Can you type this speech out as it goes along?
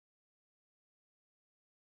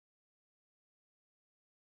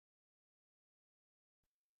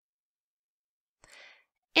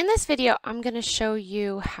In this video, I'm going to show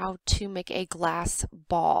you how to make a glass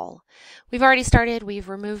ball. We've already started, we've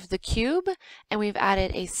removed the cube, and we've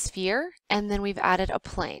added a sphere, and then we've added a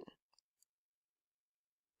plane.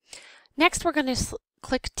 Next, we're going to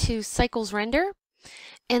click to Cycles Render,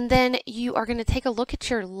 and then you are going to take a look at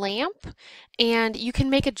your lamp, and you can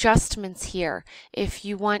make adjustments here. If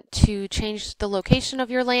you want to change the location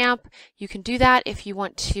of your lamp, you can do that. If you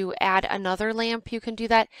want to add another lamp, you can do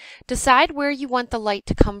that. Decide where you want the light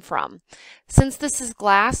to come from. Since this is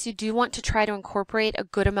glass, you do want to try to incorporate a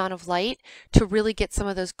good amount of light to really get some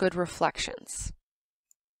of those good reflections.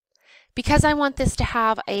 Because I want this to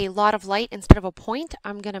have a lot of light instead of a point,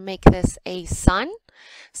 I'm going to make this a sun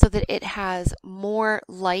so that it has more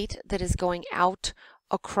light that is going out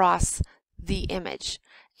across the image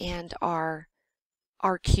and our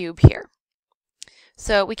cube here.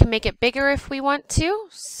 So we can make it bigger if we want to,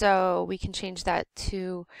 so we can change that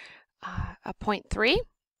to a 0.3.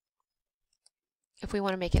 If we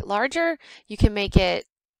want to make it larger, you can make it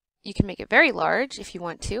very large if you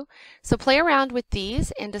want to. So play around with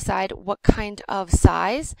these and decide what kind of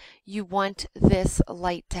size you want this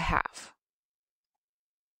light to have.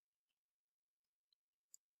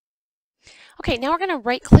 Okay, now we're going to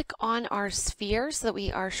right click on our sphere so that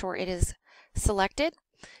we are sure it is selected.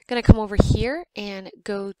 I'm going to come over here and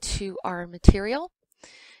go to our material.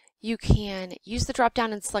 You can use the drop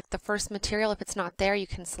down and select the first material. If it's not there, you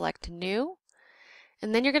can select new.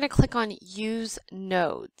 And then you're going to click on Use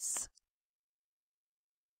Nodes.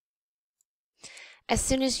 As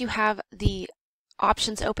soon as you have the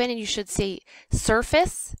options open, and you should see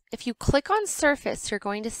Surface, if you click on Surface, you're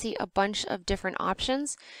going to see a bunch of different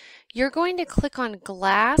options. You're going to click on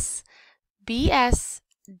Glass BSDF.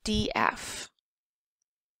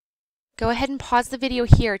 Go ahead and pause the video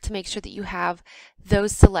here to make sure that you have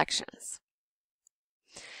those selections.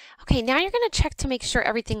 Okay, now you're going to check to make sure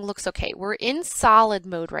everything looks okay. We're in solid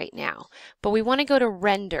mode right now, but we want to go to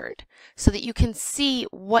rendered so that you can see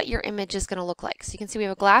what your image is going to look like. So you can see we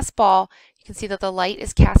have a glass ball, you can see that the light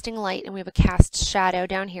is casting light, and we have a cast shadow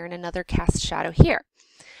down here and another cast shadow here.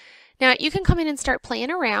 Now you can come in and start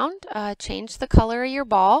playing around, change the color of your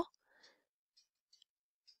ball.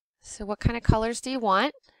 So what kind of colors do you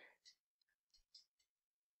want?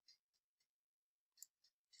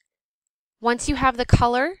 Once you have the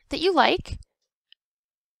color that you like,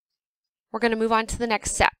 we're going to move on to the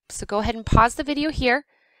next step. So go ahead and pause the video here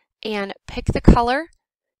and pick the color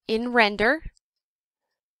in render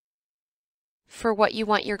for what you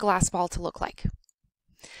want your glass ball to look like.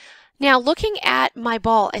 Now looking at my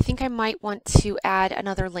ball, I think I might want to add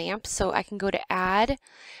another lamp, so I can go to Add,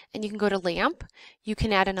 and you can go to Lamp. You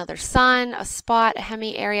can add another sun, a spot, a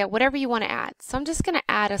hemi area, whatever you want to add. So I'm just going to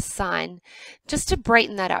add a sun just to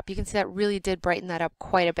brighten that up. You can see that really did brighten that up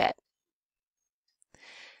quite a bit.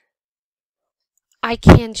 I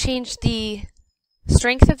can change the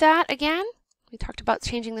strength of that again. We talked about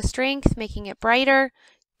changing the strength, making it brighter.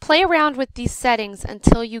 Play around with these settings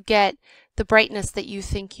until you get the brightness that you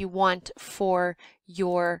think you want for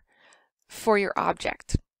your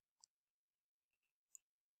object.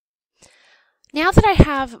 Now that I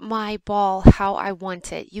have my ball how I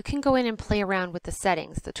want it, you can go in and play around with the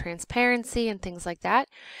settings, the transparency and things like that,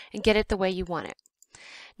 and get it the way you want it.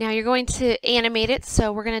 Now you're going to animate it,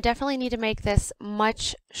 so we're going to definitely need to make this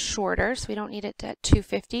much shorter, so we don't need it at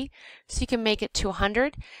 250, so you can make it to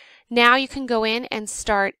 100. Now you can go in and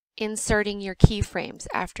start inserting your keyframes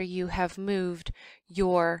after you have moved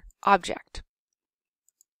your object.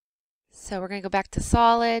 So we're going to go back to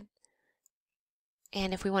solid,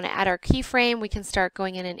 and if we want to add our keyframe, we can start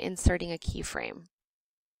going in and inserting a keyframe.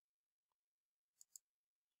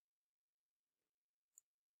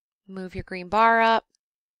 Move your green bar up,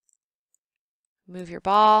 move your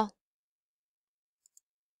ball,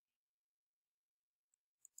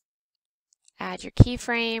 add your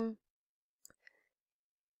keyframe,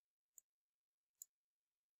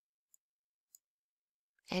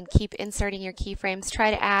 and keep inserting your keyframes. Try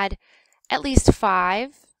to add at least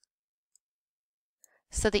 5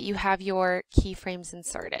 so that you have your keyframes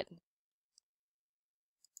inserted.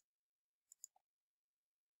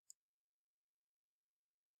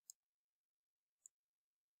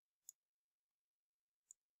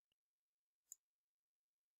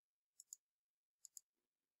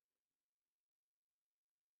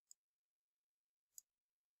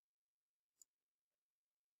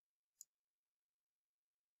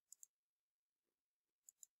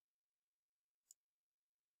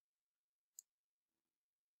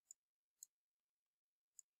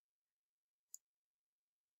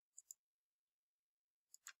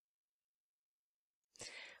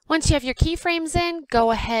 Once you have your keyframes in,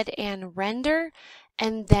 go ahead and render,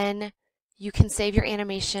 and then you can save your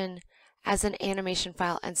animation as an animation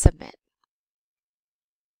file and submit.